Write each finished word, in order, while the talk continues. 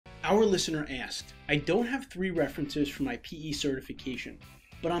Our listener asked, I don't have 3 references for my PE certification,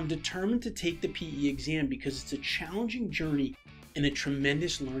 but I'm determined to take the PE exam because it's a challenging journey and a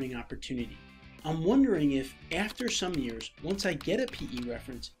tremendous learning opportunity. I'm wondering if, after some years, once I get a PE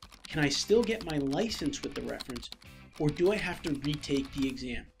reference, can I still get my license with the reference, or do I have to retake the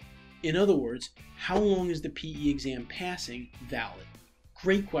exam? In other words, how long is the PE exam passing valid?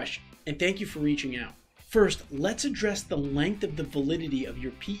 Great question, and thank you for reaching out. First, let's address the length of the validity of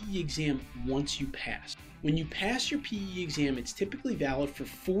your PE exam once you pass. When you pass your PE exam, it's typically valid for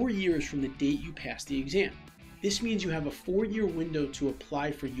 4 years from the date you pass the exam. This means you have a 4-year window to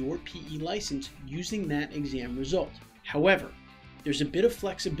apply for your PE license using that exam result. However, there's a bit of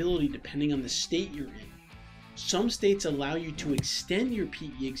flexibility depending on the state you're in. Some states allow you to extend your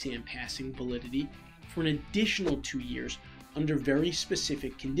PE exam passing validity for an additional 2 years under very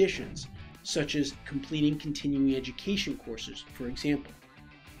specific conditions, such as completing continuing education courses, for example.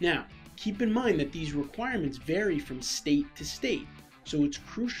 Now, keep in mind that these requirements vary from state to state, so it's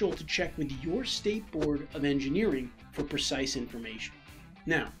crucial to check with your state board of engineering for precise information.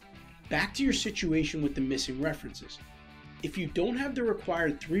 Now, back to your situation with the missing references. If you don't have the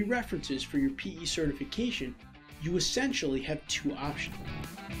required 3 references for your PE certification, you essentially have 2 options.